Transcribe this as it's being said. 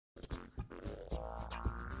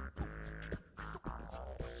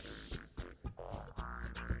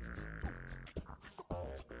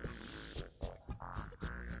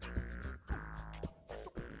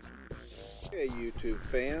Hey YouTube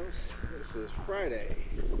fans, this is Friday,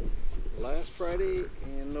 last Friday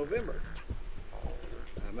in November.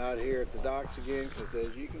 I'm out here at the docks again because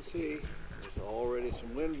as you can see, there's already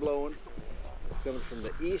some wind blowing. It's coming from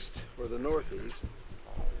the east or the northeast.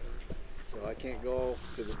 So I can't go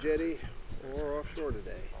to the jetty or offshore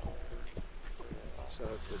today. So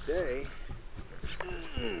today,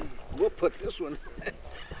 we'll put this one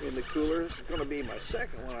in the cooler. It's going to be my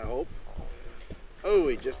second one, I hope. Oh,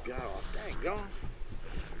 he just got off. Dang gone.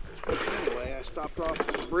 Anyway, I stopped off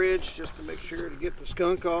at the bridge just to make sure to get the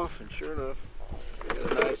skunk off, and sure enough,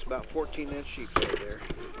 got a nice about 14-inch sheepshead there.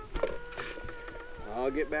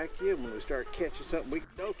 I'll get back to you when we start catching something we can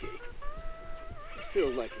dokey.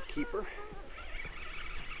 Feels like a keeper.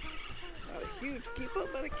 Not a huge keeper,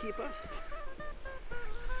 but a keeper.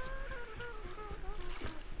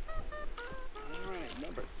 Alright,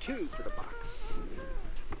 number 2 for the box.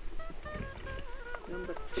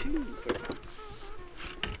 Number 2 for the box.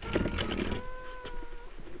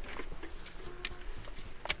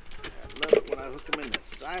 I love it when I hook them in the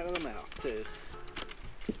side of the mouth too.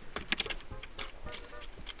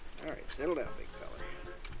 Alright, settle down, big fella.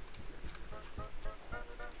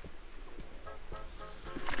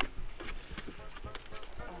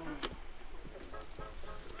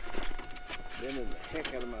 Bending the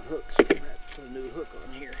heck out of my hooks. I put a new hook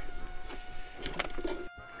on here.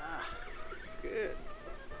 Ah, good.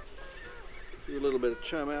 See a little bit of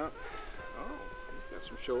chum out. Oh, he's got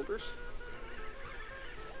some shoulders.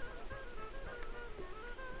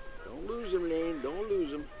 Don't lose him, Lane. Don't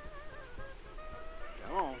lose him.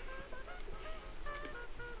 Come on.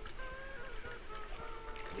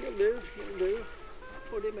 He'll do. He'll do.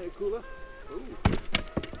 Put him in a cooler. Ooh.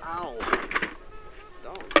 Ow.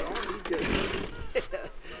 Doggone, he's good.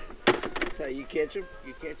 That's how you catch them.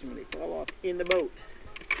 You catch them when they fall off in the boat.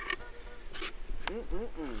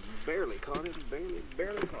 Barely caught him.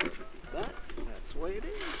 Barely caught him. But that's the way it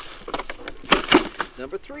is.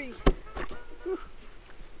 Number 3. Whew.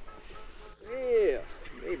 Yeah,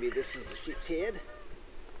 maybe this is the sheep's head.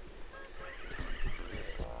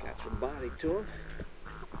 Got some body to him.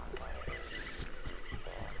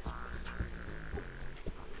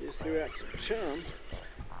 Just threw out some chum.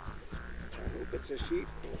 I hope it's a sheep.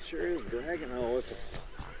 Well, it sure is dragging. Oh, it's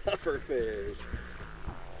a puffer fish.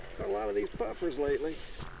 Got a lot of these puffers lately.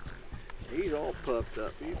 He's all puffed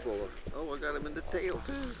up. He's full of. Oh, I got him in the tail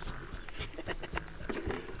too.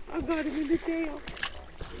 I got him in the tail.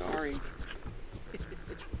 Sorry.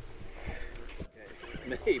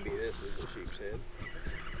 Okay, maybe this is a sheep's head.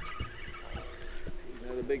 He's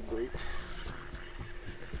not a big breed.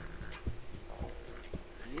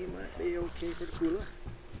 He might be okay for the cooler.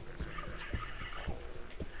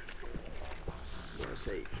 I'm gonna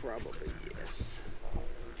say probably yes.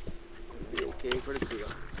 Be okay for the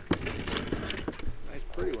cooler. Nice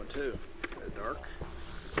pretty one too. Kind of dark.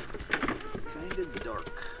 Kind of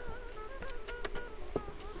dark.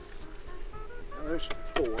 Now there's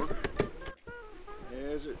 4.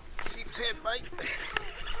 There's a sheep's head bite.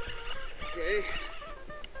 Okay.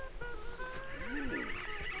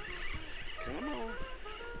 Come on.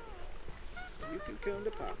 You can come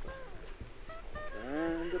to Papa.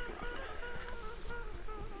 Come to Papa.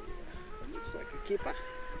 Yeah. Looks like a keeper.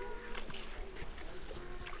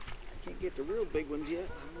 Can't get the real big ones yet.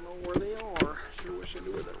 I don't know where they are. Sure wish I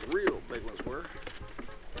knew where the real big ones were.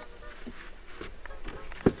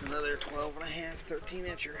 Another 12 and a half, 13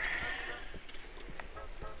 incher.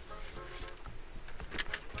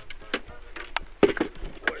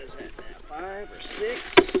 What is that now? 5 or 6?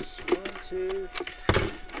 1, 2,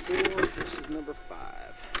 4. This is number 5.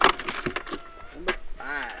 Number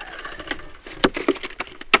 5.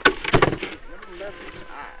 Number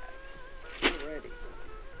 5. Already.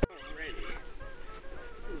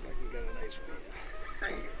 Feels like we got a nice one.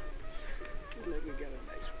 Feels like we got a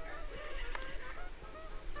nice one.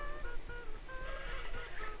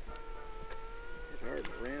 It's hard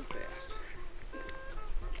but ran fast.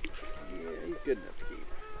 Yeah, he's good enough to keep.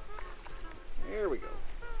 There we go.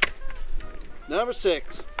 Number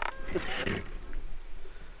 6.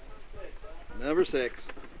 Number 6.